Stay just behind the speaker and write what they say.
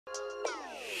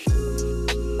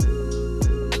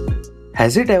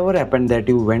Has it ever happened that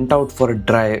you went out for a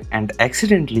drive and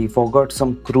accidentally forgot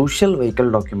some crucial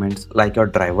vehicle documents like your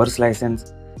driver's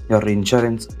license, your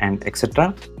insurance, and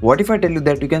etc.? What if I tell you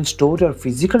that you can store your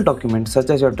physical documents such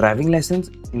as your driving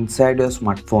license inside your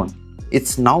smartphone?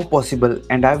 It's now possible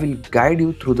and I will guide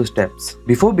you through the steps.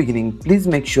 Before beginning, please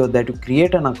make sure that you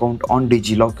create an account on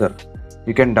DigiLocker.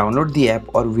 You can download the app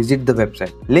or visit the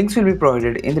website. Links will be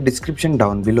provided in the description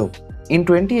down below. In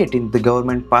 2018, the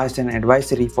government passed an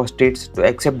advisory for states to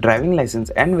accept driving license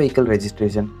and vehicle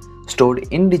registration stored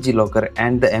in DigiLocker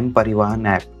and the M-Parivahan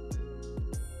app.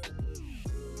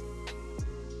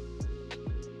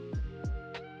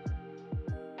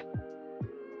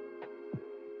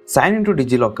 Sign into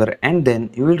DigiLocker and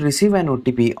then you will receive an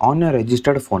OTP on your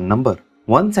registered phone number.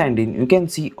 Once signed in, you can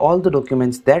see all the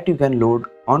documents that you can load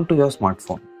onto your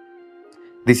smartphone.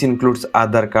 This includes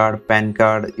Aadhaar card, PAN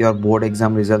card, your board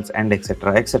exam results, and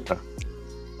etc.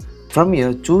 From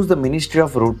here, choose the Ministry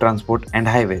of Road Transport and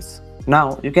Highways.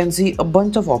 Now you can see a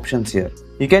bunch of options here.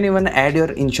 You can even add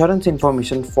your insurance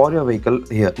information for your vehicle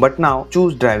here. But now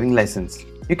choose driving license.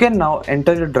 You can now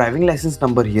enter your driving license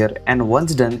number here, and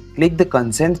once done, click the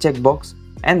consent checkbox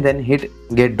and then hit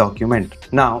get document.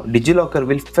 Now DigiLocker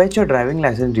will fetch your driving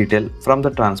license detail from the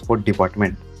transport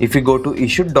department. If you go to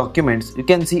issued documents, you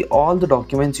can see all the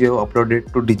documents you have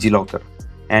uploaded to DigiLocker,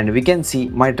 and we can see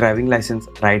my driving license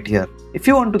right here. If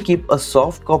you want to keep a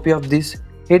soft copy of this,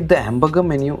 hit the hamburger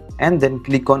menu and then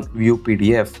click on view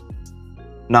PDF.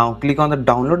 Now click on the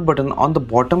download button on the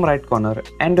bottom right corner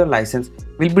and your license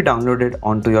will be downloaded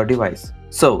onto your device.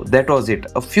 So that was it,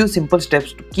 a few simple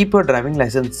steps to keep your driving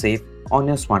license safe on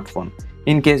your smartphone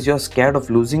in case you are scared of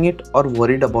losing it or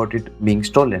worried about it being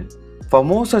stolen. For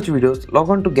more such videos, log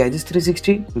on to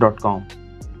gadgets360.com.